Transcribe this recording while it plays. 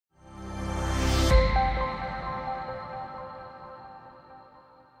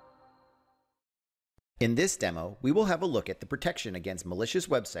In this demo, we will have a look at the protection against malicious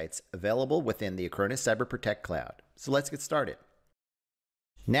websites available within the Acronis Cyber Protect Cloud. So let's get started.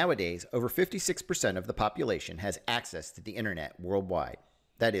 Nowadays, over 56% of the population has access to the internet worldwide.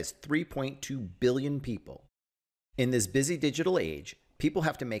 That is 3.2 billion people. In this busy digital age, people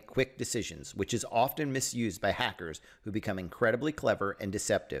have to make quick decisions, which is often misused by hackers who become incredibly clever and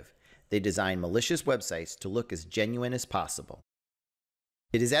deceptive. They design malicious websites to look as genuine as possible.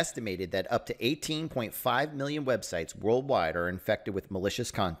 It is estimated that up to 18.5 million websites worldwide are infected with malicious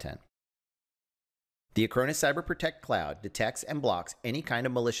content. The Acronis Cyber Protect Cloud detects and blocks any kind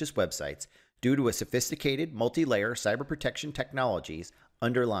of malicious websites due to a sophisticated multi-layer cyber protection technologies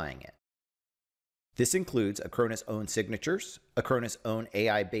underlying it. This includes Acronis' own signatures, Acronis' own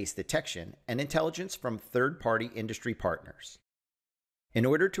AI-based detection, and intelligence from third-party industry partners. In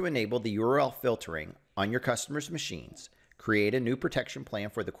order to enable the URL filtering on your customers' machines, create a new protection plan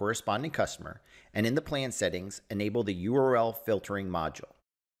for the corresponding customer, and in the plan settings, enable the URL filtering module.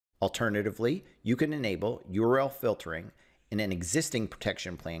 Alternatively, you can enable URL filtering in an existing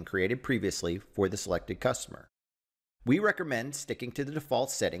protection plan created previously for the selected customer. We recommend sticking to the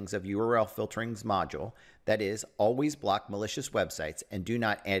default settings of URL filtering's module, that is, always block malicious websites and do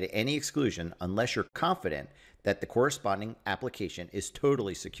not add any exclusion unless you're confident that the corresponding application is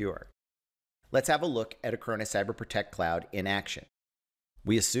totally secure. Let's have a look at Acronis Cyber Protect Cloud in action.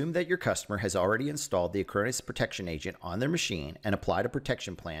 We assume that your customer has already installed the Acronis Protection Agent on their machine and applied a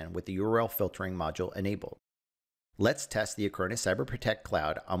protection plan with the URL filtering module enabled. Let's test the Acronis Cyber Protect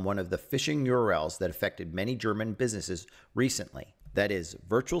Cloud on one of the phishing URLs that affected many German businesses recently. That is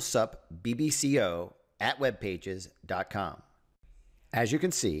virtualsup@webpages.com. As you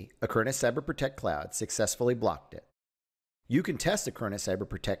can see, Acronis Cyber Protect Cloud successfully blocked it. You can test Acronis Cyber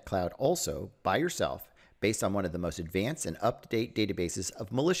Protect Cloud also by yourself based on one of the most advanced and up-to-date databases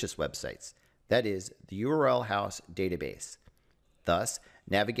of malicious websites, that is the URL House database. Thus,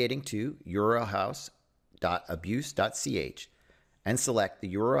 navigating to urlhouse.abuse.ch and select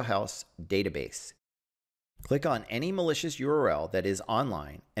the URL House database. Click on any malicious URL that is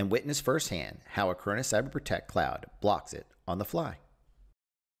online and witness firsthand how Acronis Cyber Protect Cloud blocks it on the fly.